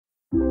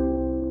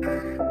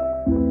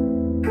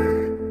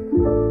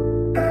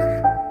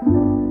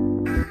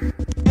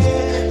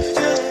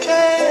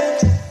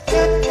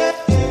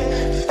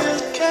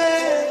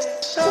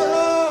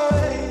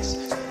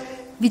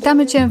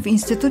Witamy Cię w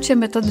Instytucie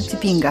Metody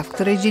Tippinga, w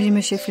której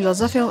dzielimy się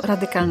filozofią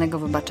radykalnego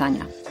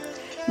wybaczania.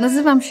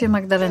 Nazywam się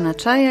Magdalena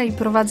Czaja i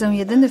prowadzę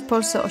jedyny w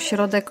Polsce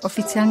ośrodek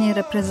oficjalnie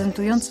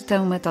reprezentujący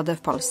tę metodę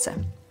w Polsce.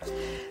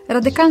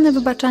 Radykalne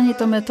wybaczanie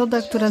to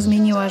metoda, która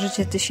zmieniła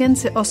życie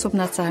tysięcy osób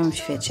na całym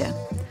świecie.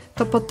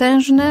 To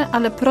potężne,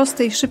 ale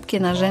proste i szybkie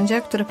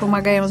narzędzia, które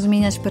pomagają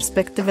zmieniać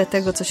perspektywę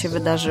tego, co się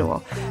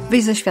wydarzyło.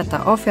 Wyjść ze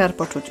świata ofiar,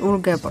 poczuć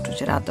ulgę,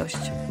 poczuć radość.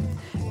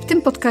 W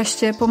tym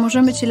podcaście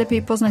pomożemy Ci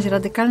lepiej poznać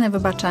radykalne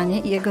wybaczanie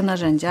i jego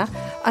narzędzia,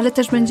 ale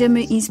też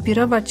będziemy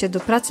inspirować Cię do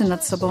pracy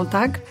nad sobą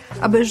tak,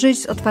 aby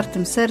żyć z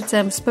otwartym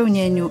sercem,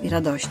 spełnieniu i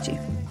radości.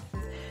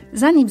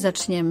 Zanim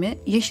zaczniemy,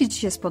 jeśli Ci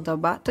się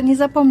spodoba, to nie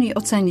zapomnij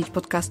ocenić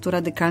podcastu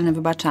Radykalne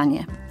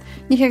Wybaczanie.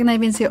 Niech jak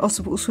najwięcej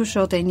osób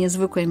usłyszy o tej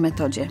niezwykłej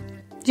metodzie.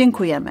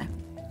 Dziękujemy.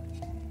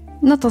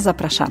 No to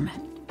zapraszamy.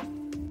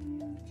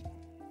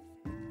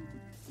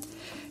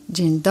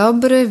 Dzień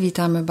dobry,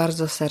 witamy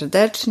bardzo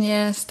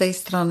serdecznie. Z tej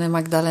strony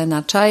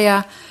Magdalena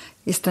Czaja.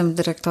 Jestem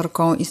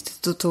dyrektorką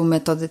Instytutu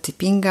Metody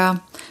Tippinga,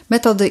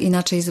 metody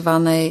inaczej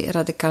zwanej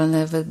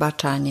Radykalne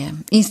Wybaczanie.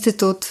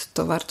 Instytut,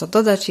 to warto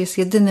dodać, jest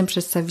jedynym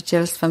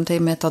przedstawicielstwem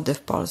tej metody w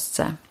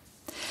Polsce.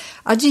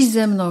 A dziś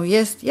ze mną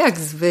jest, jak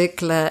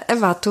zwykle,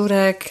 Ewa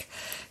Turek,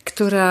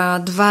 która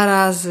 2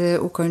 razy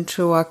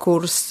ukończyła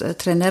kurs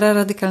trenera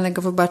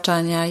Radykalnego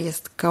Wybaczania,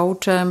 jest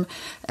coachem,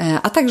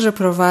 a także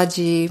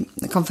prowadzi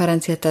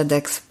konferencję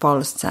TEDx w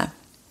Polsce.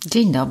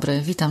 Dzień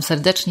dobry, witam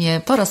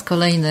serdecznie. Po raz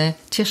kolejny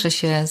cieszę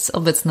się z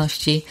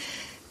obecności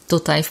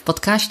tutaj w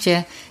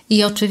podcaście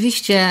i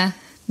oczywiście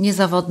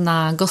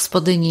niezawodna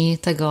gospodyni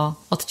tego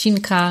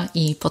odcinka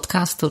i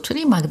podcastu,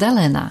 czyli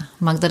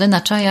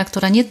Magdalena Czaja,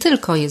 która nie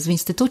tylko jest w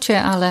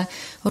Instytucie, ale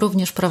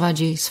również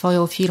prowadzi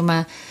swoją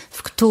firmę,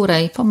 w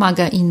której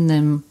pomaga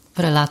innym w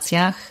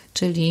relacjach,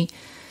 czyli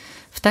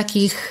w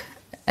takich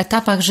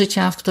etapach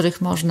życia, w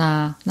których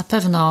można na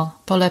pewno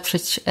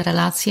polepszyć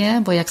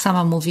relacje, bo jak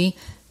sama mówi,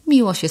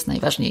 miłość jest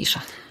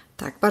najważniejsza.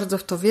 Tak, bardzo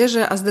w to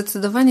wierzę, a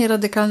zdecydowanie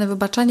radykalne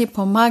wybaczanie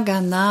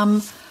pomaga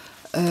nam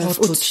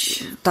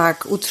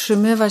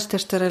utrzymywać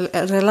też te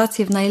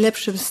relacje w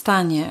najlepszym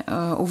stanie,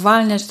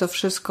 uwalniać to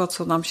wszystko,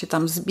 co nam się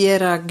tam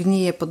zbiera,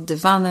 gnije pod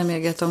dywanem,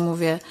 jak ja to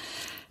mówię.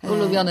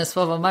 Ulubione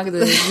słowo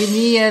Magdy,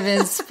 gnije,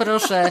 więc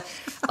proszę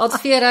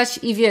otwierać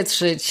i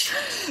wietrzyć.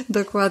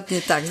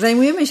 Dokładnie tak.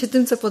 Zajmujemy się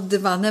tym, co pod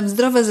dywanem.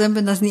 Zdrowe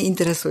zęby nas nie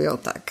interesują,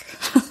 tak.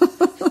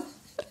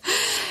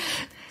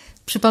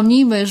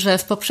 Przypomnijmy, że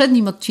w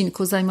poprzednim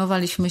odcinku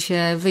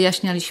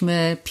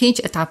wyjaśnialiśmy 5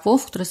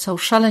 etapów, które są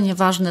szalenie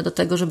ważne do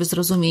tego, żeby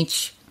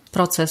zrozumieć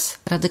proces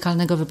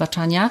radykalnego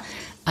wybaczania,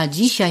 a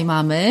Dzisiaj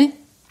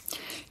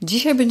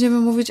będziemy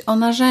mówić o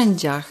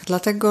narzędziach,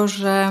 dlatego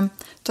że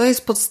to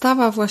jest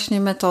podstawa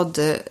właśnie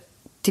metody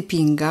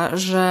Tippinga,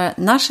 że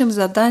naszym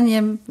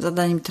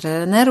zadaniem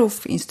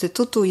trenerów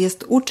Instytutu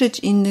jest uczyć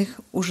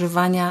innych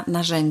używania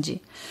narzędzi.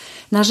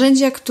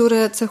 Narzędzia,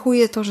 które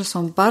cechuje to, że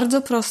są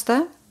bardzo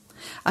proste,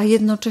 a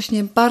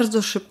jednocześnie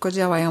bardzo szybko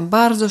działają,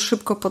 bardzo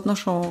szybko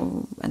podnoszą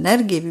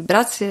energię,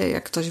 wibracje,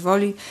 jak ktoś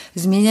woli,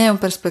 zmieniają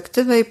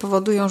perspektywę i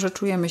powodują, że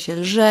czujemy się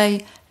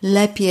lżej,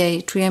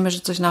 lepiej, czujemy, że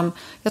coś nam,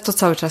 ja to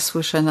cały czas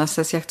słyszę na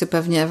sesjach, ty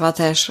pewnie Ewa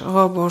też,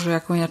 o Boże,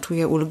 jaką ja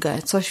czuję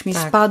ulgę, coś mi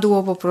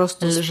spadło po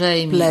prostu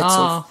lżej z pleców.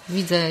 O,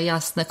 widzę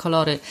jasne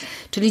kolory.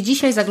 Czyli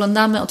dzisiaj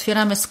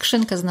otwieramy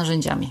skrzynkę z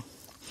narzędziami.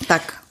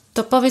 Tak.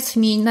 To powiedz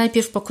mi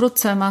najpierw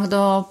pokrótce,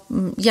 Magdo,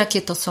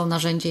 jakie to są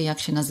narzędzia, jak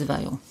się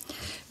nazywają?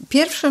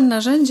 Pierwszym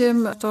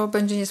narzędziem, to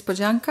będzie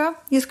niespodzianka,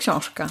 jest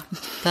książka.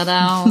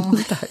 Tada!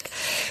 Tak.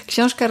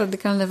 Książka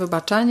Radykalne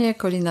Wybaczanie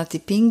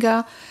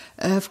ColinTippinga,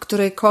 w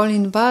której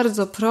Colin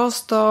bardzo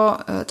prosto,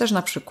 też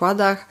na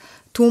przykładach,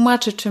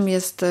 tłumaczy, czym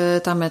jest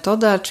ta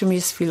metoda, czym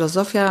jest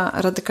filozofia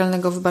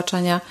radykalnego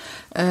wybaczania.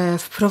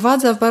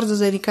 Wprowadza w bardzo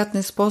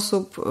delikatny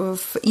sposób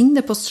w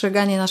inne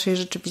postrzeganie naszej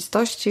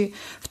rzeczywistości,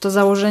 w to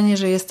założenie,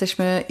 że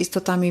jesteśmy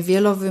istotami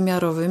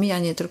wielowymiarowymi, a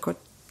nie tylko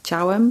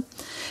ciałem.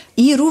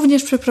 I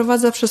również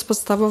przeprowadza przez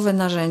podstawowe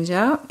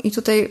narzędzia. I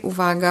tutaj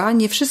uwaga,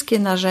 nie wszystkie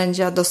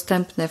narzędzia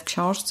dostępne w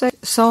książce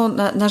są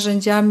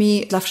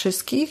narzędziami dla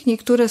wszystkich.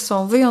 Niektóre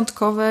są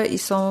wyjątkowe i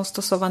są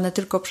stosowane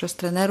tylko przez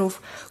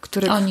trenerów,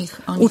 których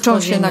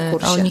uczą się na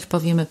kursie. O nich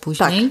powiemy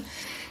później. Tak.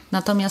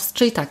 Natomiast,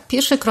 czyli tak,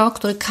 pierwszy krok,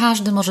 który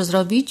każdy może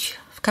zrobić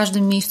w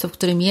każdym miejscu, w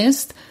którym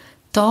jest,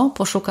 to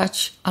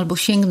poszukać albo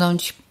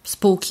sięgnąć z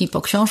półki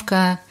po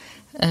książkę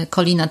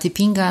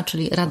ColinTippinga,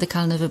 czyli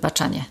Radykalne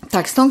Wybaczanie.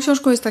 Tak, z tą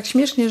książką jest tak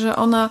śmiesznie, że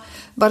ona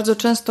bardzo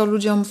często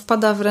ludziom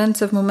wpada w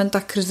ręce w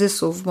momentach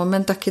kryzysu, w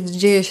momentach, kiedy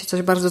dzieje się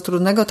coś bardzo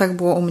trudnego. Tak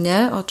było u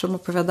mnie, o czym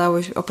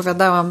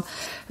opowiadałam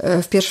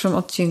w pierwszym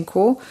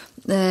odcinku.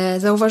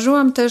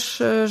 Zauważyłam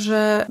też,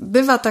 że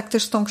bywa tak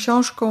też z tą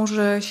książką,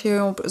 że się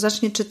ją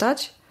zacznie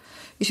czytać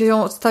i się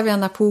ją odstawia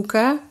na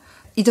półkę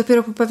i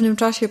dopiero po pewnym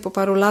czasie, po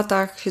paru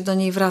latach się do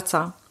niej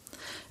wraca.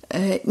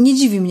 Nie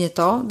dziwi mnie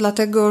to,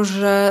 dlatego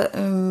że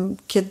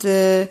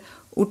kiedy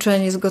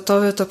uczeń jest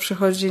gotowy, to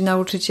przychodzi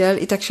nauczyciel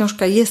i ta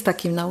książka jest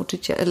takim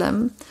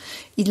nauczycielem.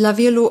 I dla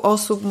wielu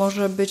osób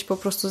może być po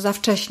prostu za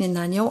wcześnie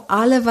na nią,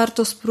 ale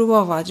warto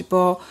spróbować,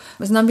 bo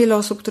znam wiele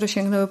osób, które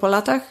sięgnęły po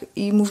latach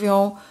i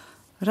mówią,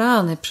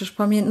 rany, przecież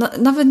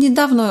nawet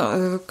niedawno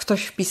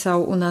ktoś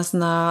wpisał u nas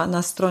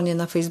na stronie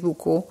na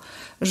Facebooku,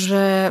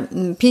 że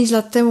 5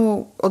 lat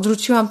temu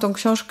odrzuciłam tą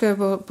książkę,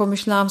 bo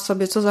pomyślałam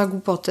sobie, co za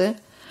głupoty,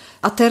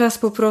 a teraz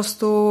po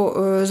prostu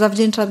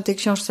zawdzięczam tej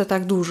książce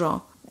tak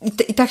dużo.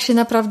 I tak się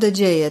naprawdę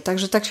dzieje.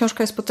 Także ta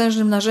książka jest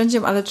potężnym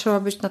narzędziem, ale trzeba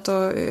być na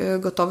to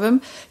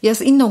gotowym. Ja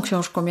z inną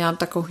książką miałam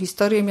taką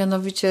historię,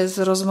 mianowicie z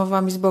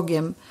rozmowami z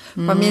Bogiem.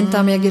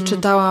 Pamiętam, jak je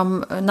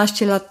czytałam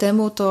naście lat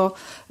temu, to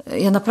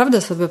ja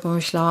naprawdę sobie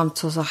pomyślałam,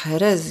 co za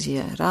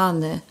herezję,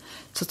 rany.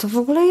 Co to w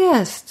ogóle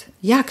jest?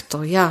 Jak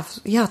to?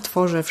 Ja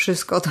tworzę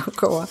wszystko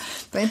dookoła.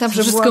 Pamiętam,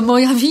 że wszystko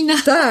moja wina.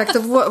 Tak,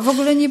 to w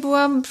ogóle nie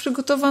byłam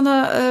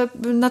przygotowana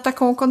na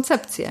taką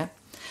koncepcję.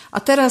 A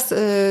teraz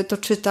to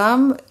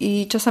czytam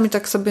i czasami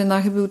tak sobie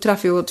na chybił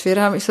trafił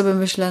otwieram i sobie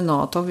myślę,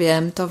 no to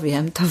wiem.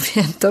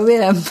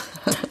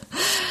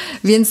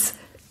 Więc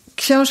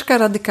książka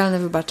Radykalne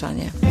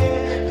Wybaczanie.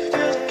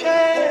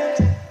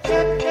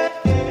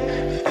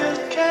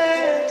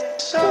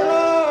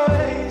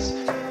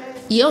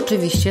 I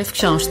oczywiście w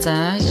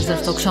książce,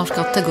 zresztą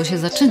książka od tego się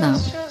zaczyna,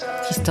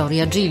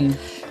 historia Jill.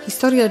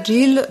 Historia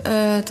Jill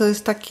to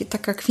jest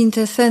taka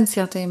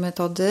kwintesencja tej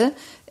metody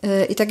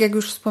i tak jak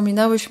już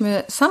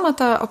wspominałyśmy, sama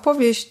ta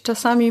opowieść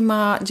czasami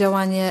ma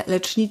działanie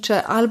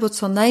lecznicze albo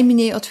co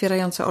najmniej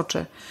otwierające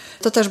oczy.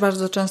 To też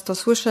bardzo często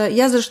słyszę.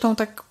 Ja zresztą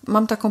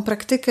mam taką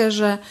praktykę,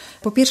 że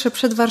po pierwsze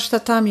przed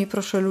warsztatami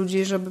proszę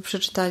ludzi, żeby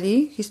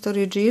przeczytali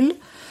historię Jill.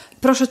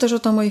 Proszę też o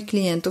to moich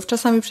klientów.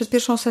 Czasami przed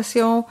pierwszą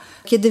sesją,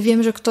 kiedy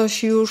wiem, że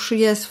ktoś już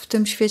jest w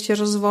tym świecie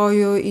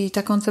rozwoju i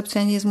ta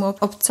koncepcja nie jest mu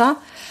obca,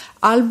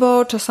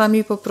 albo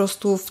czasami po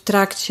prostu w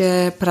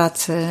trakcie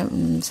pracy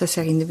w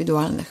sesjach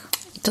indywidualnych.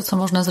 I to, co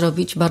można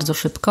zrobić bardzo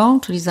szybko,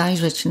 czyli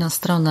zajrzeć na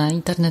stronę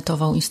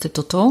internetową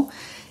Instytutu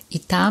i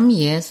tam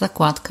jest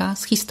zakładka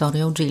z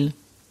historią Jill.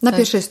 Na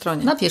pierwszej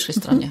stronie. Na pierwszej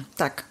stronie.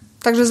 Tak.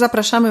 Także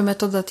zapraszamy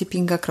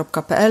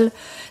metodatippinga.pl.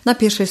 Na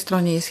pierwszej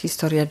stronie jest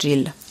historia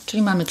Jill.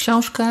 Czyli mamy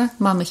książkę,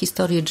 mamy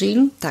historię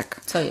Jill.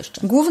 Tak. Co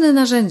jeszcze? Główne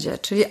narzędzie,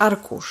 czyli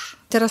arkusz.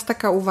 Teraz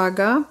taka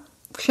uwaga.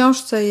 W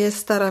książce jest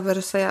stara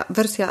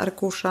wersja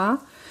arkusza.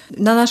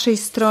 Na naszej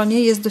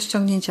stronie jest do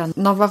ściągnięcia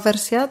nowa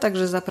wersja,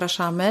 także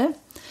zapraszamy.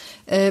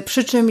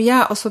 Przy czym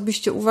ja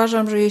osobiście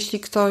uważam, że jeśli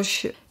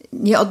ktoś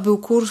nie odbył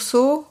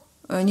kursu,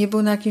 nie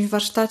był na jakimś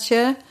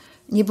warsztacie,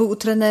 nie był u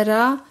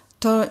trenera,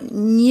 to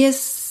nie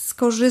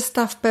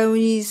skorzysta w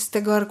pełni z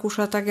tego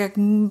arkusza tak, jak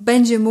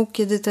będzie mógł,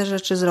 kiedy te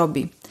rzeczy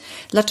zrobi.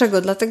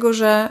 Dlaczego? Dlatego,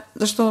 że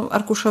zresztą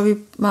arkuszowi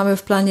mamy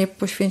w planie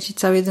poświęcić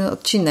cały jeden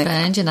odcinek.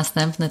 Będzie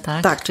następny,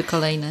 tak? Tak. Czy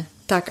kolejny?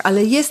 Tak,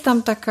 ale jest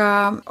tam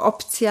taka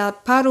opcja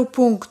paru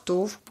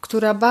punktów,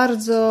 która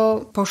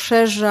bardzo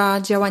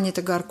poszerza działanie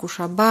tego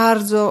arkusza,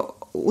 bardzo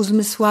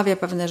uzmysławia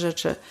pewne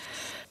rzeczy.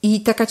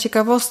 I taka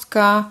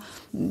ciekawostka,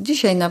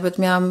 dzisiaj nawet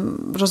miałam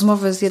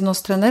rozmowę z jedną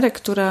z trenerek,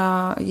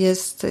 która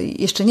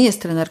jeszcze nie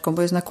jest trenerką,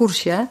 bo jest na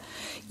kursie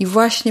i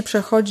właśnie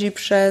przechodzi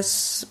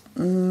przez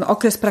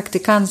okres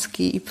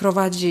praktykancki i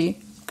prowadzi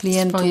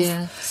klientów.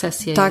 Swoje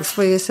sesje. Tak,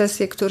 swoje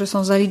sesje, które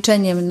są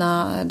zaliczeniem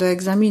do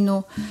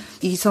egzaminu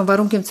i są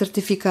warunkiem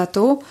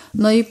certyfikatu.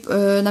 No i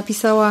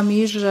napisała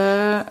mi,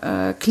 że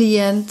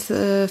klient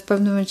w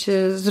pewnym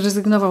momencie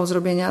zrezygnował z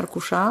robienia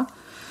arkusza.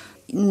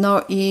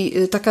 No i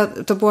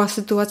to była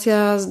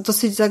sytuacja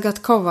dosyć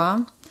zagadkowa.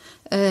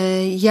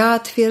 Ja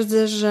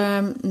twierdzę,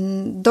 że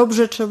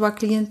dobrze trzeba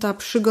klienta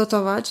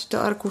przygotować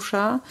do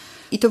arkusza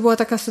i to była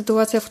taka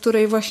sytuacja, w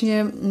której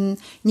właśnie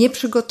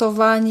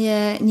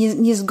nieprzygotowanie,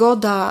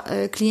 niezgoda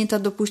klienta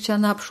do pójścia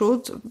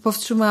naprzód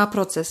powstrzymała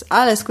proces,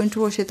 ale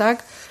skończyło się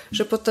tak,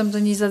 że potem do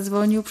niej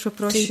zadzwonił,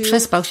 przeprosił. Czyli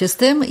przespał się z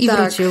tym i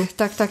wrócił.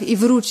 Tak, i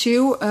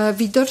wrócił.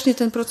 Widocznie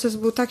ten proces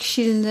był tak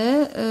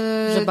silny,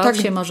 że bał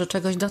się może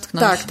czegoś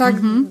dotknąć. Tak,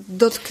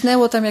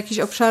 dotknęło tam jakichś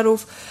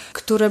obszarów,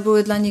 które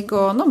były dla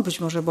niego, no być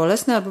może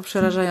bolesne albo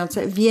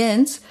przerażające,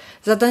 więc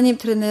zadaniem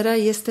trenera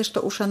jest też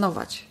to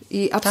uszanować.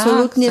 I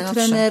absolutnie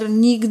trener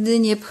nigdy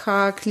nie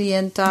pcha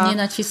klienta. Nie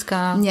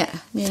naciska. Nie.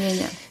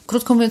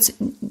 Krótko mówiąc,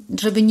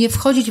 żeby nie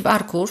wchodzić w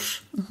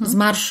arkusz z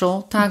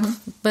marszu, tak,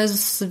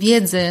 bez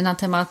wiedzy na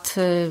temat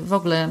w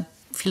ogóle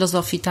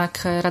filozofii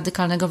tak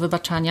radykalnego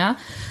wybaczania.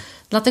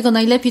 Dlatego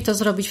najlepiej to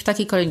zrobić w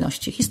takiej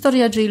kolejności.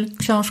 Historia Jill,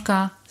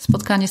 książka,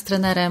 spotkanie z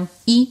trenerem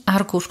i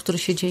arkusz, który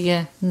się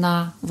dzieje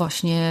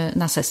właśnie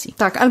na sesji.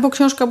 Tak, albo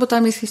książka, bo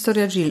tam jest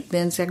historia Jill,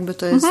 więc jakby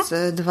to jest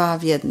 2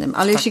 w jednym.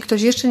 Ale jeśli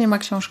ktoś jeszcze nie ma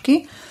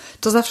książki,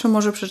 to zawsze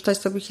może przeczytać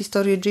sobie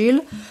historię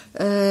Jill,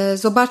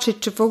 zobaczyć,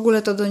 czy w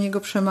ogóle to do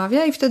niego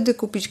przemawia i wtedy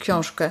kupić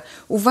książkę.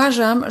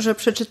 Uważam, że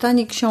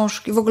przeczytanie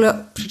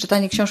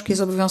książki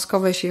jest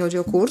obowiązkowe, jeśli chodzi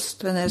o kurs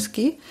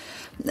trenerski,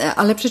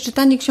 ale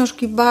przeczytanie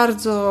książki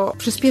bardzo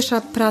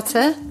przyspiesza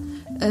pracę,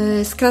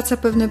 skraca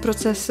pewne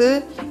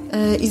procesy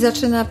i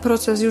zaczyna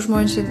proces już w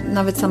momencie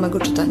nawet samego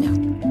czytania.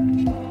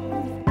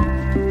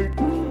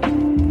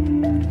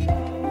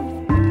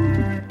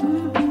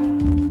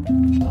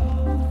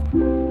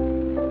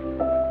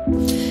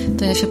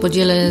 ja się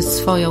podzielę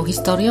swoją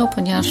historią,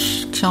 ponieważ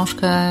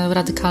książkę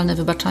Radykalne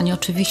Wybaczanie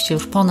oczywiście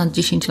już ponad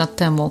 10 lat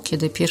temu,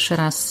 kiedy pierwszy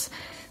raz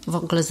w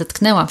ogóle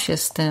zetknęłam się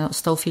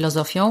z tą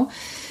filozofią,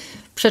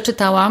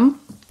 przeczytałam,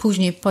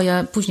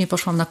 później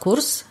poszłam na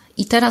kurs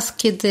i teraz,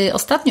 kiedy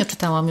ostatnio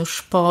czytałam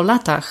już po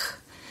latach,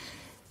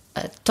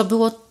 to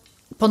było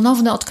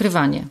ponowne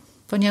odkrywanie,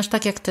 ponieważ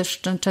tak jak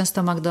też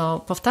często,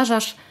 Magdo,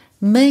 powtarzasz,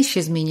 my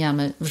się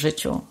zmieniamy w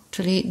życiu,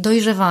 czyli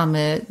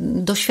dojrzewamy,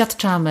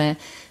 doświadczamy,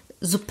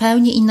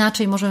 zupełnie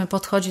inaczej możemy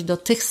podchodzić do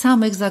tych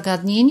samych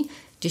zagadnień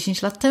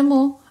 10 lat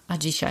temu, a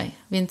dzisiaj.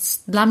 Więc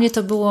dla mnie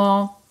to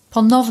było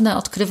ponowne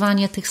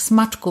odkrywanie tych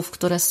smaczków,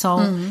 które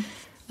są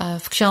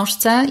w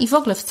książce i w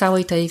ogóle w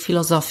całej tej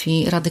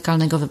filozofii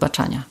radykalnego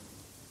wybaczania.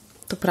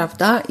 To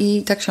prawda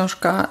i ta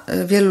książka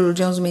wielu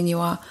ludziom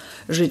zmieniła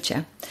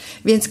życie.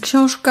 Więc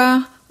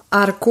książka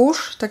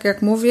arkusz, tak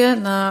jak mówię,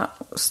 na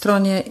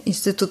stronie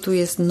Instytutu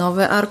jest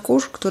nowy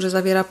arkusz, który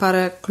zawiera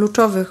parę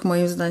kluczowych,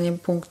 moim zdaniem,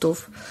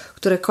 punktów,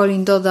 które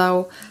Colin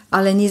dodał,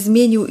 ale nie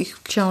zmienił ich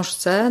w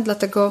książce,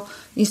 dlatego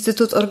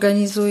Instytut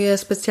organizuje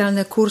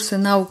specjalne kursy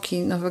nauki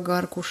nowego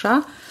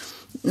arkusza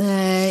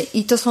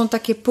i to są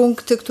takie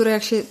punkty, które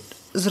jak się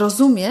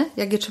zrozumie,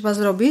 jak je trzeba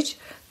zrobić,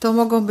 to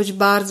mogą być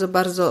bardzo,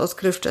 bardzo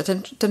odkrywcze.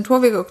 Ten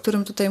człowiek, o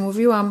którym tutaj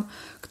mówiłam,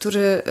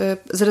 który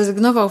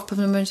zrezygnował w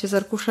pewnym momencie z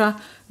arkusza,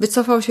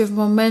 wycofał się w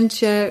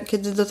momencie,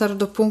 kiedy dotarł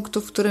do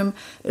punktu, w którym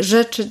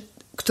rzeczy,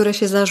 które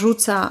się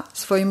zarzuca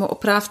swojemu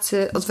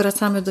oprawcy,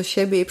 odwracamy do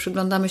siebie i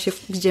przyglądamy się,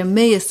 gdzie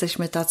my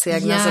jesteśmy tacy,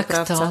 jak nasz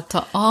oprawca.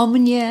 To o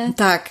mnie?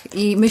 Tak.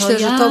 I myślę,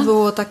 że to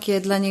było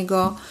takie dla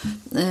niego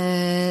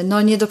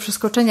nie do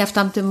przeskoczenia w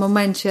tamtym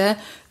momencie,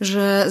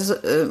 że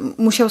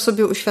musiał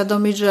sobie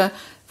uświadomić, że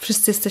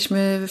wszyscy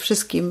jesteśmy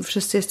wszystkim,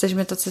 wszyscy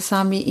jesteśmy tacy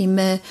sami i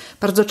my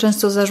bardzo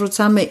często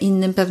zarzucamy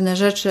innym pewne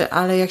rzeczy,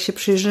 ale jak się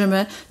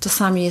przyjrzymy, to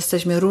sami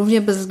jesteśmy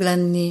równie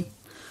bezwzględni,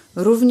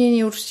 równie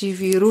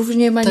nieuczciwi,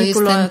 równie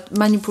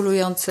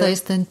manipulujący. To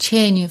jest ten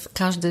cień,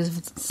 każdy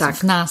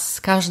w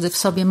nas, każdy w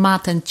sobie ma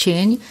ten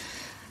cień,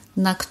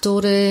 na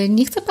który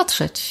nie chce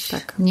patrzeć,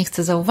 nie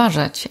chce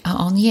zauważać, a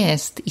on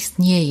jest,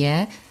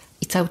 istnieje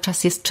i cały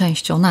czas jest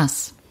częścią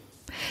nas.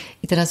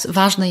 I teraz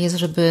ważne jest,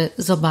 żeby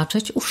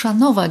zobaczyć,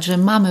 uszanować, że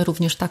mamy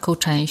również taką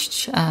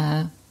część,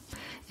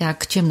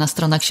 jak ciemna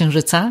strona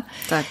księżyca.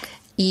 Tak.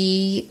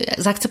 I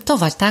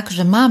zaakceptować,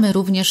 że mamy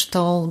również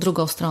tą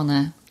drugą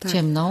stronę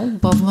ciemną,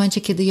 bo w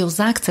momencie, kiedy ją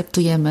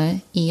zaakceptujemy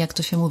i jak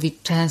to się mówi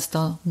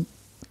często,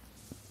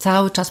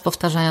 cały czas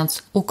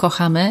powtarzając,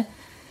 ukochamy,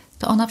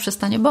 to ona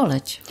przestanie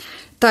boleć.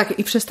 Tak,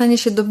 i przestanie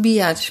się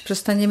dobijać,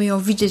 przestaniemy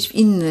ją widzieć w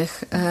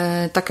innych.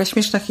 Taka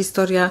śmieszna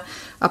historia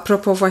a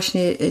propos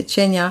właśnie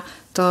cienia,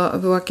 to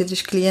była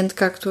kiedyś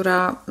klientka,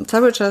 która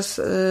cały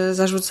czas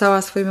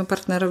zarzucała swojemu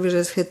partnerowi, że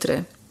jest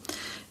chytry.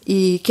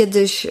 I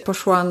kiedyś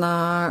poszła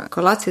na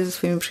kolację ze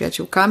swoimi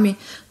przyjaciółkami,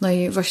 no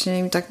i właśnie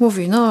im tak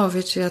mówi,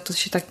 wiecie, ja to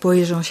się tak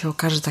boję, że on się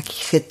okaże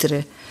taki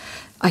chytry.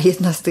 A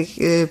jedna z tych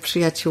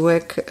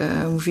przyjaciółek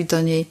mówi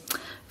do niej,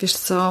 wiesz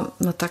co,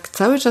 tak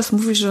cały czas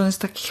mówisz, że on jest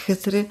taki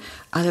chytry,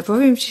 ale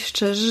powiem ci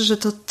szczerze, że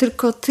to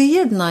tylko ty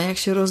jedna, jak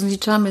się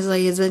rozliczamy za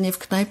jedzenie w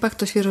knajpach,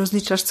 to się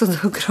rozliczasz co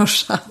do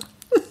grosza.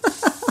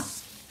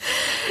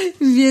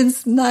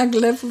 Więc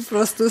nagle po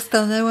prostu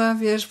stanęła,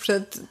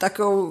 przed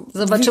taką...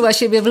 Zobaczyła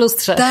siebie w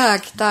lustrze.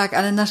 Tak,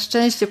 ale na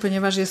szczęście,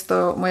 ponieważ jest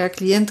to moja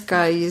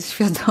klientka i jest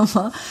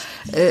świadoma,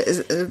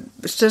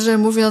 szczerze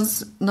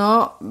mówiąc,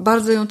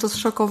 bardzo ją to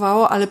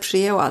zszokowało, ale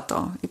przyjęła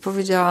to i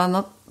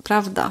powiedziała,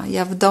 prawda,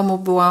 ja w domu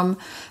byłam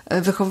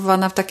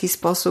wychowywana w taki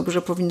sposób,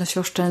 że powinno się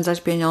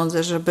oszczędzać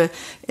pieniądze, żeby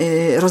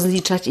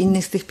rozliczać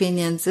innych z tych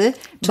pieniędzy.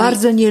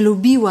 Bardzo nie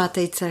lubiła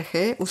tej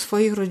cechy u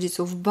swoich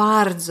rodziców,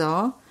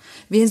 bardzo,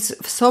 więc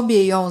w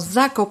sobie ją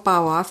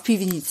zakopała w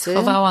piwnicy.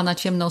 Chowała na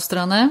ciemną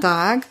stronę.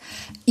 Tak.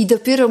 I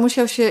dopiero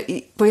musiał się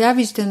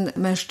pojawić ten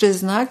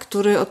mężczyzna,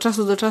 który od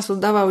czasu do czasu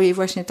dawał jej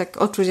właśnie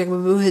tak odczuć, jakby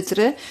był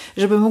chytry,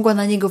 żeby mogła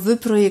na niego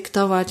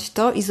wyprojektować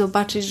to i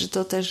zobaczyć, że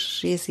to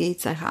też jest jej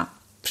cecha.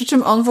 Przy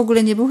czym on w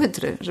ogóle nie był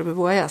chytry, żeby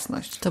była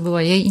jasność. To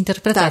była jej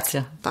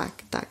interpretacja. Tak.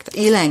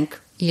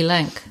 I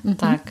lęk.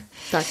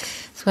 Tak.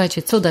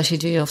 Słuchajcie, cuda się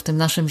dzieją w tym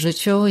naszym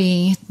życiu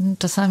i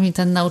czasami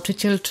ten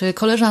nauczyciel czy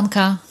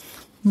koleżanka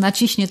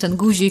naciśnie ten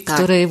guzik,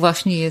 który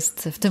właśnie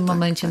jest w tym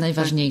momencie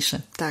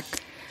najważniejszy. Tak.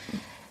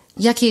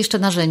 Jakie jeszcze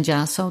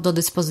narzędzia są do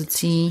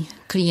dyspozycji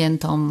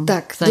klientom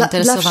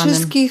zainteresowanym? Dla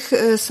wszystkich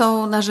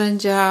są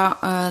narzędzia,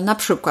 na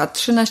przykład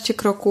 13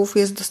 kroków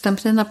jest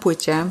dostępny na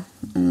płycie,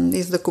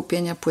 jest do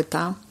kupienia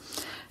płyta.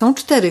 Są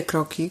 4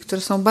 kroki,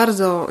 które są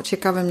bardzo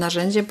ciekawym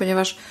narzędziem,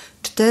 ponieważ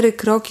 4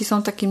 kroki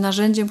są takim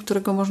narzędziem,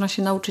 którego można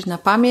się nauczyć na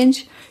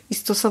pamięć i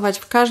stosować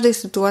w każdej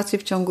sytuacji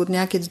w ciągu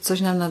dnia, kiedy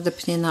coś nam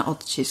nadepnie na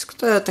odcisk.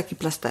 To taki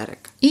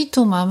plasterek. I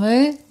tu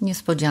mamy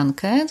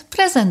niespodziankę,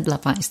 prezent dla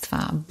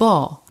Państwa,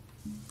 bo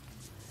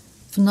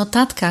w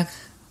notatkach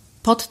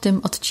pod tym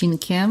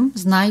odcinkiem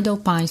znajdą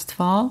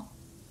Państwo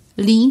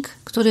link,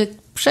 który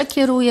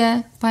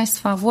przekieruje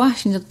Państwa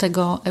właśnie do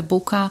tego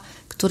e-booka,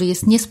 który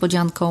jest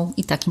niespodzianką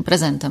i takim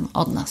prezentem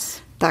od nas.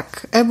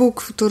 Tak,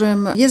 e-book, w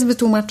którym jest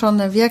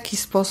wytłumaczone, w jaki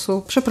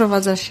sposób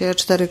przeprowadza się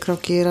 4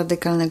 kroki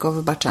radykalnego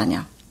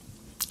wybaczania.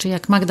 Czy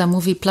jak Magda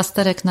mówi,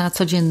 plasterek na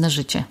codzienne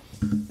życie.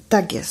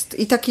 Tak jest.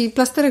 I taki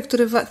plasterek,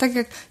 który, tak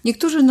jak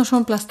niektórzy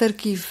noszą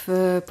plasterki w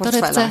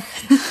portfelach.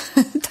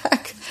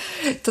 Tak.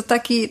 To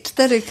taki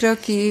 4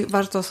 kroki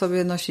warto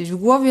sobie nosić w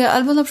głowie,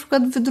 albo na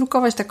przykład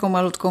wydrukować taką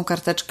malutką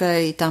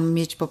karteczkę i tam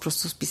mieć po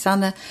prostu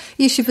spisane.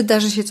 Jeśli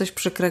wydarzy się coś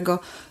przykrego,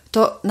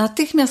 to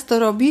natychmiast to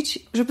robić,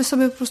 żeby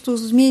sobie po prostu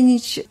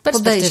zmienić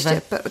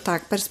podejście.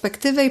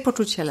 Perspektywę i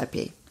poczuć się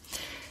lepiej.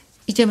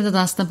 Idziemy do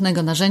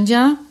następnego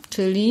narzędzia,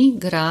 czyli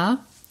gra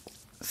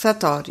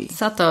Satori.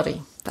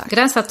 Tak.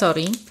 Gra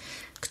Satori,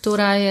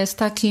 która jest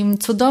takim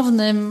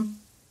cudownym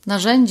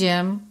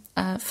narzędziem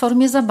w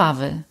formie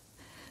zabawy.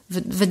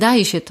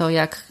 Wydaje się to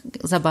jak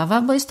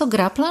zabawa, bo jest to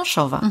gra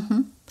planszowa,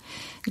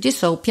 gdzie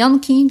są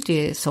pionki,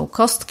 gdzie są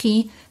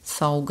kostki,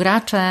 są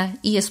gracze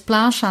i jest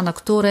plansza, na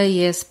której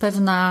jest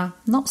pewna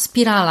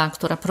spirala,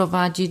 która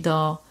prowadzi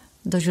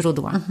do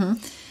źródła.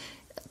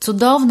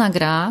 Cudowna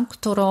gra,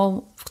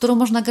 w którą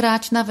można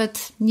grać nawet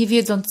nie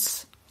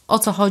wiedząc, o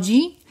co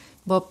chodzi,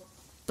 bo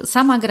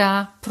sama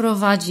gra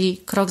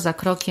prowadzi krok za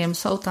krokiem.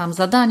 Są tam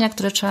zadania,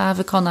 które trzeba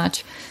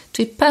wykonać,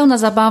 czyli pełna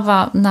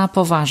zabawa na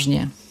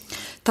poważnie.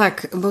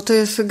 Tak, bo to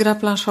jest gra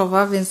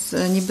planszowa, więc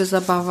niby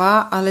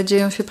zabawa, ale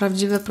dzieją się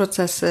prawdziwe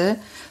procesy.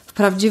 W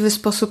prawdziwy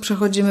sposób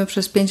przechodzimy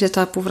przez 5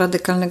 etapów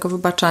radykalnego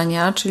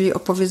wybaczania, czyli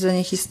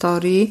opowiedzenie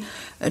historii,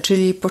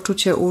 czyli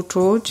poczucie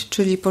uczuć,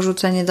 czyli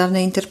porzucenie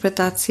dawnej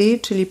interpretacji,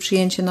 czyli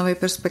przyjęcie nowej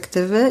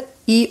perspektywy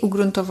i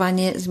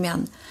ugruntowanie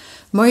zmian.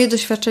 Moje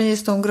doświadczenie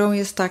z tą grą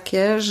jest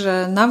takie,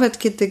 że nawet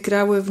kiedy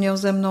grały w nią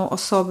ze mną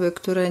osoby,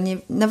 które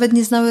nawet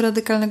nie znały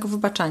radykalnego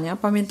wybaczania,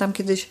 pamiętam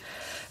kiedyś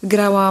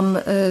grałam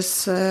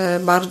z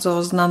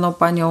bardzo znaną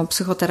panią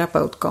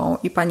psychoterapeutką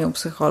i panią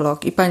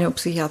psycholog i panią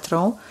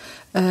psychiatrą.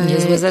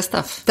 Niezły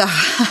zestaw. Tak,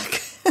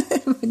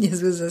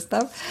 niezły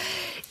zestaw.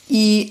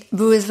 I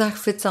były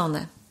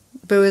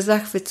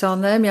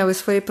zachwycone, miały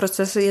swoje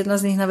procesy. Jedna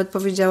z nich nawet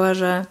powiedziała,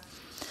 że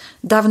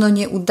dawno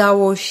nie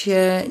udało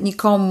się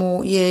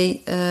nikomu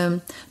jej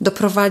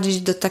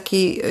doprowadzić do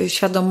takiej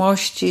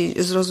świadomości,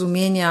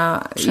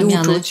 zrozumienia i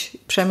uczuć,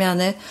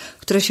 przemiany,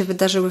 które się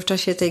wydarzyły w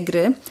czasie tej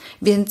gry.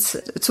 Więc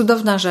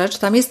cudowna rzecz.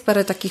 Tam jest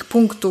parę takich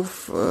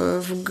punktów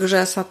w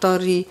grze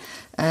Satori.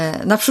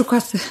 Na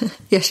przykład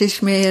ja się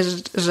śmieję,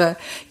 że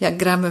jak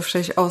gramy w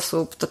 6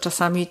 osób, to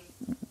czasami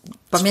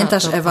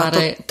pamiętasz, Ewa,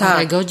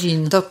 parę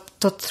godzin.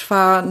 To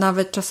trwa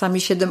nawet czasami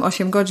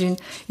 7-8 godzin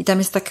i tam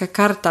jest taka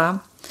karta,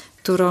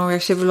 którą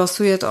jak się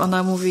wylosuje, to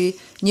ona mówi,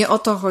 nie o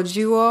to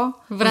chodziło.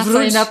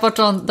 Wracaj do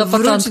początku.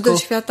 Wróć do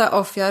świata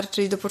ofiar,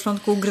 czyli do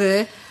początku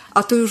gry,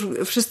 a tu już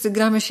wszyscy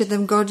gramy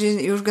 7 godzin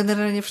i już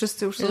generalnie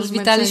wszyscy już są zmęczeni.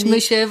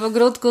 Witaliśmy się w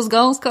ogródku z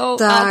gąską,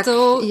 tak, a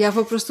tu... i ja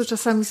po prostu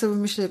czasami sobie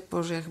myślę,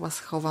 Boże, ja chyba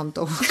schowam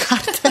tą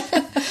kartę.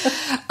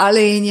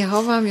 Ale jej nie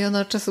chowam i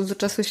ona od czasu do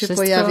czasu się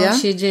pojawia.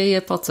 Wszystko się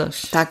dzieje po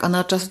coś. Tak, ona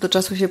od czasu do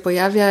czasu się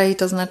pojawia i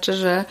to znaczy,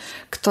 że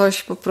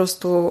ktoś po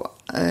prostu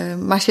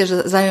ma się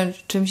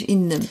zająć czymś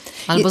innym.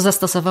 Albo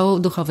zastosował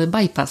duchowy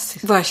bypass.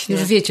 Właśnie.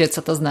 Już wiecie,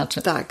 co to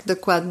znaczy. Tak,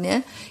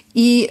 dokładnie.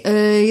 I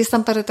jest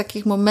tam parę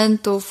takich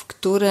momentów,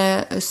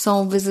 które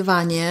są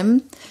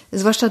wyzwaniem,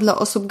 zwłaszcza dla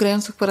osób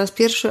grających po raz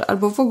pierwszy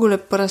albo w ogóle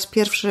po raz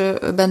pierwszy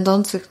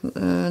będących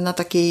na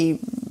takiej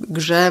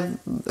grze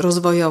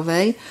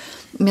rozwojowej.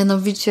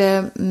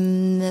 Mianowicie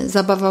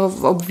zabawa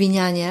w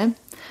obwinianie,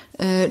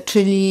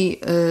 czyli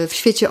w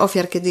świecie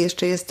ofiar, kiedy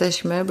jeszcze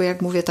jesteśmy, bo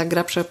jak mówię, ta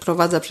gra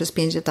przeprowadza przez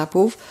 5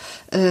 etapów.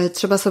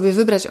 Trzeba sobie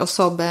wybrać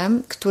osobę,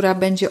 która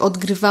będzie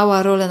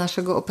odgrywała rolę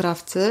naszego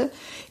oprawcy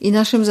i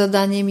naszym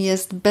zadaniem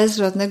jest bez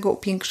żadnego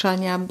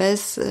upiększania,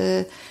 bez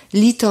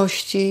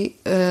litości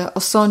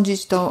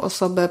osądzić tą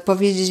osobę,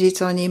 powiedzieć jej,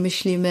 co o niej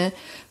myślimy,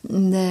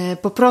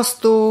 po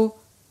prostu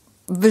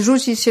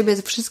wyrzucić z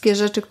siebie wszystkie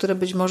rzeczy, które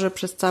być może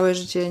przez całe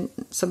życie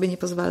sobie nie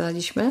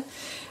pozwalaliśmy.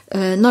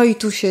 No i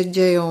tu się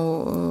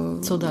dzieją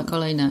cuda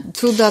kolejne.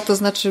 Cuda, to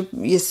znaczy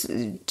jest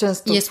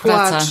często jest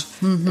płacz, praca.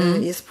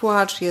 Jest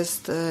płacz,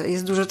 jest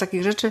dużo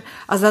takich rzeczy,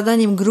 a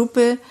zadaniem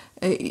grupy,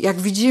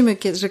 jak widzimy,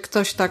 że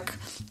ktoś tak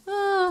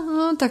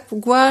tak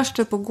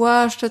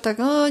pogłaszcze, tak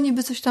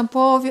niby coś tam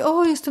powie,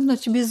 jestem na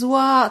ciebie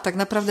zła, tak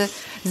naprawdę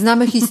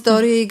znamy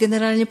historię i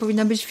generalnie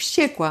powinna być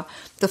wściekła,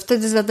 to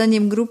wtedy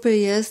zadaniem grupy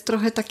jest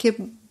trochę takie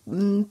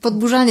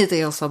podburzanie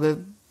tej osoby.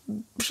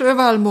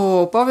 Przywal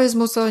mu, powiedz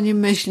mu, co o nim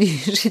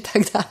myślisz i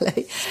tak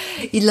dalej.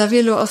 I dla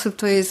wielu osób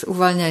to jest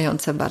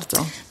uwalniające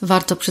bardzo.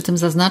 Warto przy tym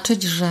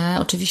zaznaczyć, że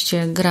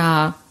oczywiście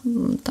gra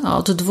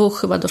od 2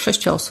 chyba do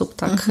 6 osób,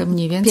 tak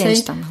mniej więcej.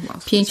 5 tam chyba.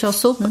 5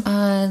 osób.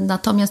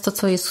 Natomiast to,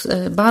 co jest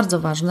bardzo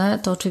ważne,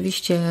 to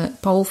oczywiście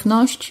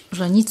poufność,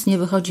 że nic nie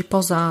wychodzi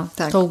poza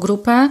tą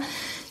grupę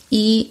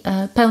i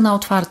pełna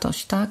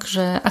otwartość, tak,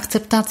 że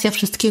akceptacja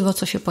wszystkiego,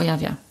 co się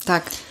pojawia.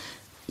 Tak.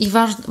 I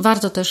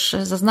warto też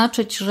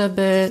zaznaczyć,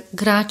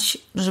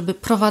 żeby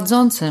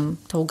prowadzącym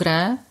tą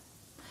grę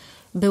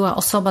była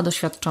osoba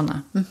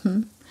doświadczona.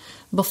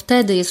 Bo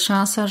wtedy jest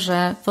szansa,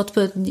 że w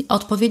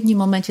odpowiednim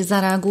momencie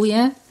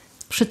zareaguje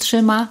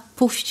przytrzyma,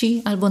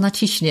 puści albo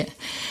naciśnie.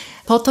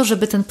 Po to,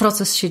 żeby ten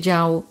proces się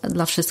dział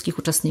dla wszystkich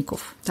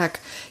uczestników. Tak.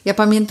 Ja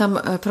pamiętam,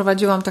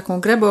 prowadziłam taką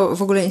grę, bo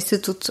w ogóle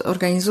Instytut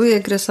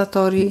organizuje grę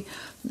Satori,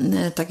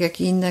 tak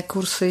jak i inne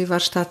kursy i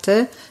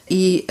warsztaty.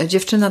 I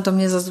dziewczyna do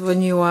mnie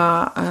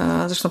zadzwoniła,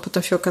 zresztą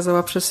potem się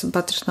okazała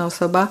sympatyczna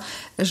osoba,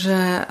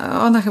 że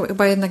ona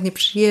chyba jednak nie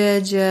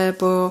przyjedzie,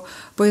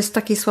 bo jest w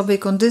takiej słabej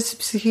kondycji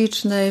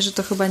psychicznej, że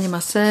to chyba nie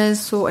ma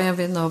sensu. A ja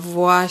mówię, no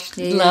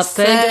właśnie,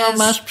 dlatego jest sens.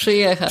 Masz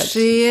przyjechać.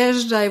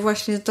 Przyjeżdżaj,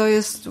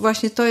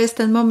 właśnie to jest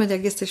ten moment,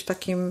 jak jesteś w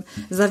takim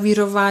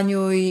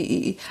zawirowaniu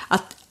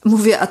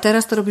mówię, a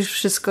teraz to robisz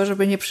wszystko,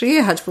 żeby nie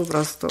przyjechać po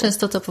prostu.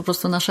 Często to po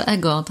prostu nasze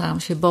ego tam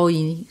się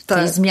boi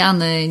tej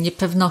zmiany,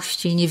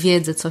 niepewności,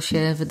 niewiedzy, co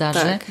się wydarzy.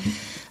 Tak.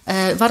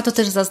 Warto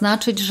też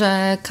zaznaczyć,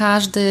 że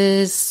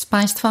każdy z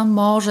Państwa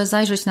może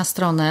zajrzeć na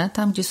stronę,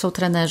 tam gdzie są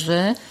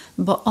trenerzy,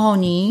 bo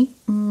oni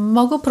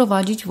mogą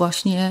prowadzić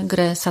właśnie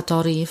grę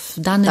Satori w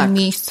danym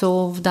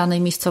miejscu, w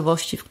danej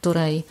miejscowości, w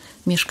której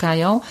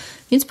mieszkają.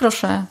 Więc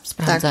proszę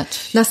sprawdzać.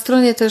 Tak. Na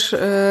stronie też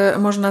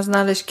można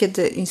znaleźć,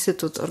 kiedy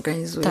Instytut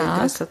organizuje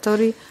grę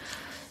Satori.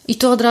 I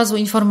tu od razu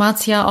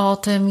informacja o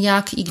tym,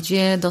 jak i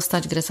gdzie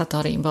dostać grę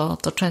Satori, bo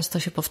to często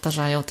się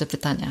powtarzają te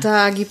pytania.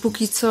 Tak, i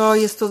póki co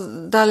jest to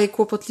dalej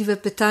kłopotliwe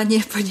pytanie,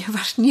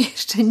 ponieważ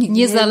jeszcze nikt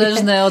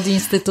niezależne nie od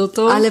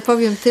Instytutu. Ale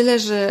powiem tyle,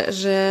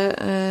 że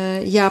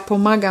ja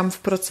pomagam w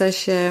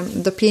procesie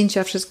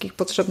dopięcia wszystkich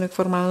potrzebnych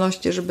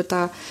formalności, żeby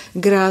ta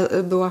gra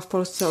była w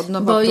Polsce od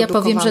nowa produkowana. Bo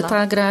ja powiem, że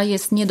ta gra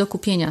jest nie do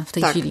kupienia w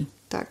tej chwili.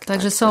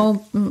 Także są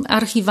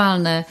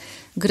archiwalne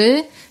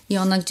gry i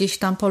one gdzieś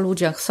tam po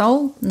ludziach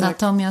są,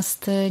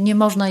 natomiast nie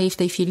można jej w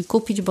tej chwili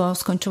kupić, bo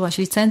skończyła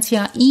się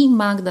licencja i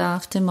Magda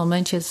w tym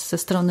momencie ze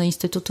strony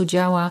Instytutu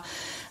działa,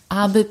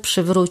 aby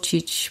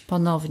przywrócić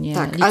ponownie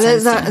licencję.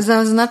 Ale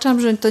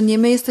zaznaczam, że to nie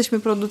my jesteśmy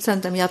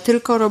producentem. Ja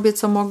tylko robię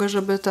co mogę,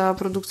 żeby ta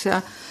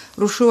produkcja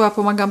ruszyła,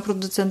 pomagam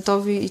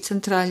producentowi i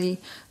centrali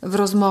w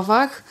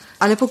rozmowach,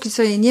 ale póki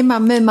co jej nie ma,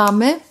 my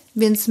mamy,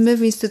 więc my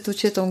w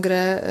Instytucie tą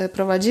grę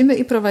prowadzimy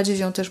i prowadzić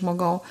ją też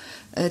mogą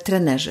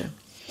trenerzy.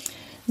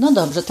 No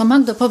dobrze, to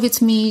Magdo,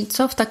 powiedz mi,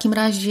 co w takim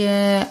razie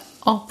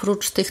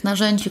oprócz tych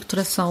narzędzi,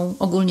 które są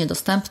ogólnie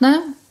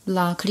dostępne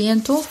dla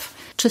klientów,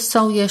 czy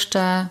są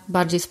jeszcze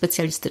bardziej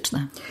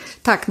specjalistyczne?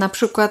 Tak, na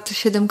przykład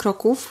 7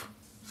 kroków.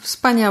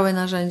 Wspaniałe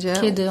narzędzie.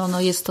 Kiedy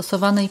ono jest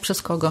stosowane i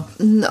przez kogo?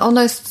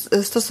 Ono jest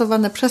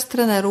stosowane przez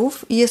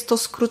trenerów i jest to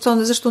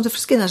skrócone, zresztą te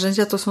wszystkie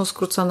narzędzia to są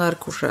skrócone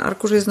arkusze.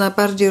 Arkusz jest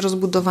najbardziej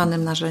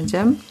rozbudowanym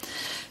narzędziem.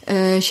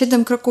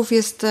 7 kroków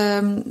jest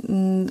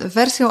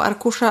wersją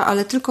arkusza,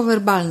 ale tylko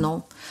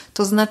werbalną.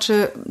 To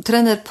znaczy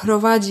trener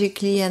prowadzi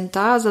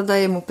klienta,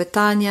 zadaje mu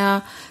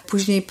pytania,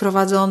 później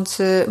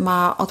prowadzący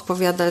ma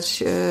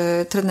odpowiadać,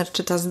 trener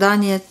czyta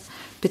zdanie,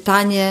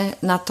 pytanie,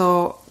 na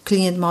to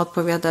klient ma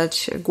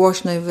odpowiadać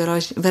głośno i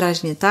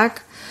wyraźnie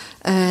tak.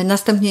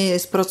 Następnie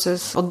jest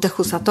proces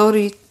oddechu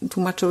Satori.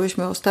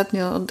 Tłumaczyłyśmy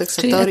ostatnio oddech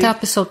Satori. Czyli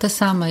etapy są te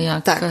same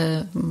jak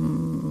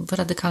w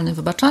radykalnym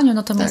wybaczaniu,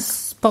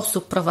 natomiast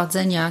sposób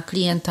prowadzenia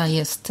klienta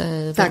jest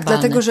werbalny. Tak,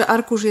 dlatego że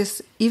arkusz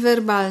jest i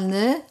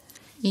werbalny,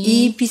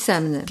 i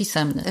pisemny.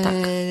 Pisemny, tak.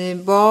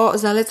 Bo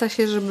zaleca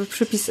się, żeby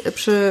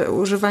przy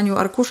używaniu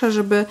arkusza,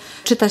 żeby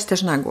czytać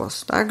też na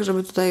głos, tak?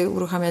 Żeby tutaj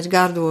uruchamiać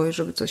gardło i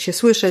żeby to się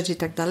słyszeć i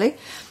tak dalej.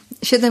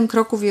 7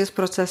 kroków jest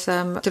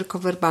procesem tylko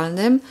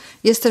werbalnym.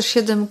 Jest też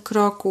 7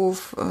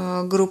 kroków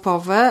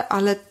grupowe,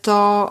 ale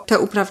te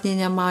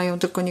uprawnienia mają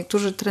tylko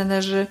niektórzy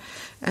trenerzy,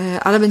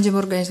 ale będziemy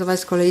organizować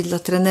z kolei dla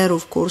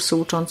trenerów kursy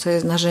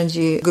uczące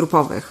narzędzi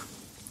grupowych.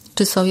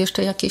 Czy są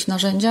jeszcze jakieś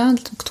narzędzia,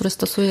 które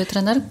stosuje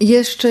trener?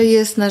 Jeszcze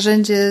jest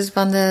narzędzie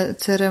zwane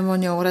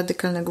ceremonią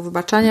radykalnego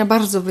wybaczania.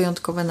 Bardzo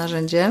wyjątkowe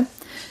narzędzie,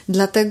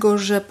 dlatego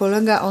że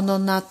polega ono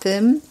na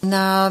tym,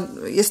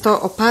 jest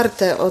to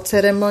oparte o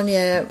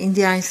ceremonię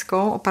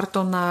indyjską,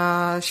 opartą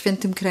na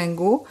świętym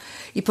kręgu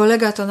i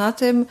polega to na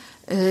tym,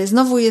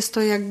 znowu jest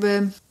to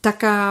jakby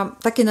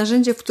takie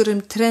narzędzie, w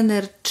którym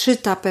trener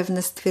czyta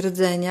pewne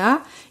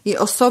stwierdzenia i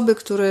osoby,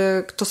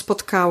 które to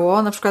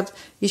spotkało, na przykład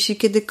jeśli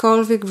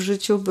kiedykolwiek w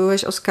życiu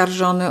byłeś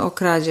oskarżony o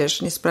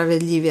kradzież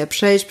niesprawiedliwie,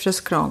 przejdź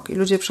przez krąg i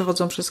ludzie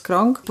przechodzą przez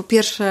krąg. Po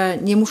pierwsze,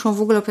 nie muszą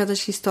w ogóle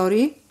opowiadać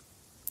historii,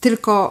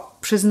 tylko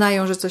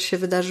przyznają, że coś się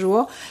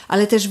wydarzyło,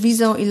 ale też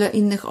widzą, ile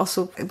innych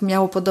osób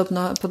miało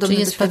podobne Czyli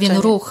jest pewien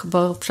ruch,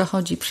 bo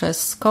przechodzi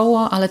przez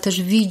koło, ale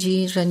też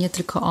widzi, że nie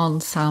tylko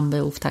on sam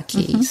był w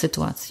takiej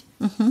sytuacji.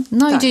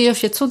 No i dzieją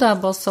się cuda,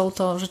 bo są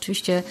to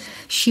rzeczywiście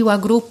siła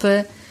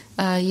grupy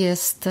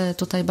jest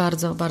tutaj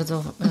bardzo,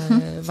 bardzo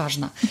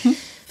ważna.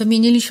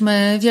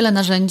 Wymieniliśmy wiele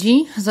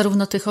narzędzi,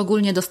 zarówno tych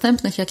ogólnie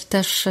dostępnych, jak i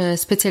też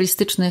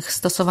specjalistycznych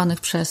stosowanych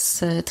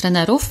przez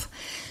trenerów.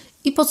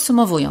 I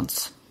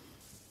podsumowując,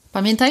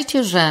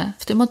 pamiętajcie, że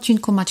w tym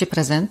odcinku macie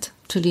prezent,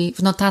 czyli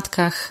w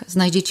notatkach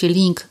znajdziecie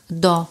link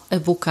do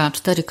e-booka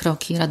 4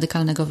 kroki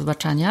radykalnego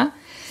wybaczania.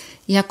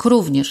 Jak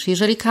również,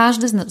 jeżeli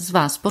każdy z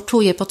Was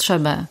poczuje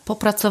potrzebę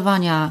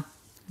popracowania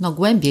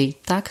głębiej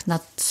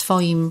nad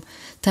swoim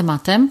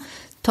tematem,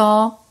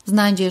 to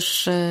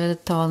znajdziesz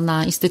to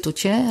na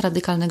Instytucie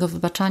Radykalnego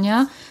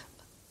Wybaczania.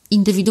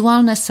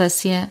 indywidualne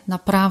sesje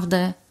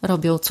naprawdę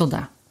robią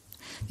cuda.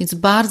 Więc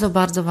bardzo,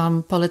 bardzo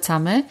Wam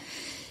polecamy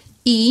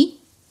i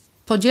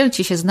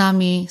podzielcie się z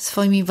nami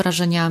swoimi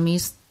wrażeniami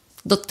z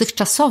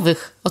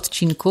dotychczasowych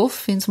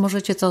odcinków, więc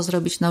możecie to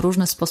zrobić na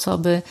różne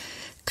sposoby,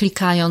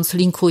 klikając,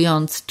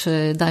 linkując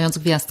czy dając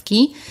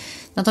gwiazdki.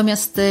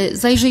 Natomiast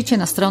zajrzyjcie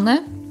na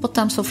stronę, bo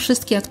tam są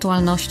wszystkie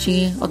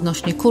aktualności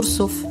odnośnie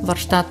kursów,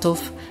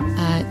 warsztatów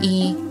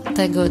i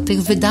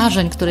tych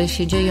wydarzeń, które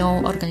się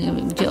dzieją,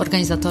 gdzie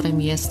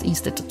organizatorem jest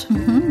Instytut.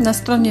 Na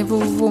stronie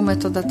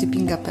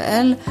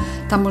www.metodatippinga.pl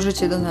tam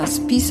możecie do nas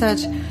pisać.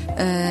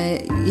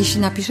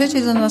 Jeśli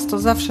napiszecie do nas, to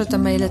zawsze te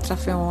maile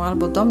trafią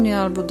albo do mnie,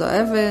 albo do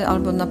Ewy,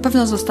 albo na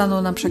pewno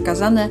zostaną nam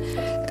przekazane.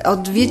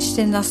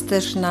 Odwiedźcie nas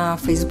też na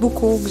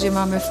Facebooku, gdzie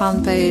mamy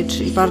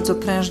fanpage i bardzo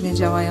prężnie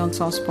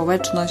działającą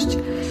społeczność.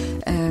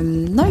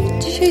 No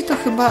i dzisiaj to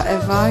chyba,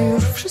 Ewa,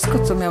 już wszystko,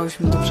 co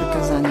miałyśmy do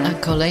przekazania.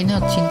 A kolejne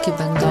odcinki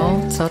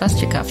będą coraz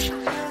ciekawsze.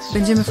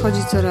 Będziemy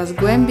wchodzić coraz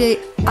głębiej,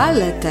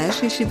 ale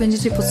też, jeśli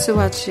będziecie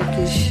podsyłać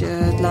jakieś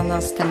dla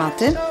nas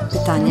tematy,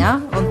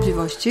 pytania,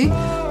 wątpliwości,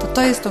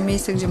 to jest to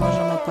miejsce, gdzie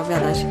możemy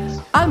odpowiadać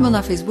albo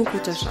na Facebooku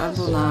też,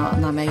 albo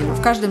na mailu.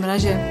 W każdym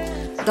razie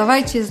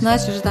dawajcie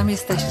znać, że tam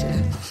jesteście.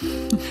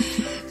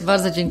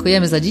 Bardzo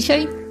dziękujemy za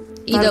dzisiaj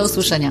i do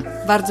usłyszenia.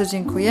 Bardzo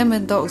dziękujemy,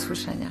 do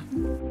usłyszenia.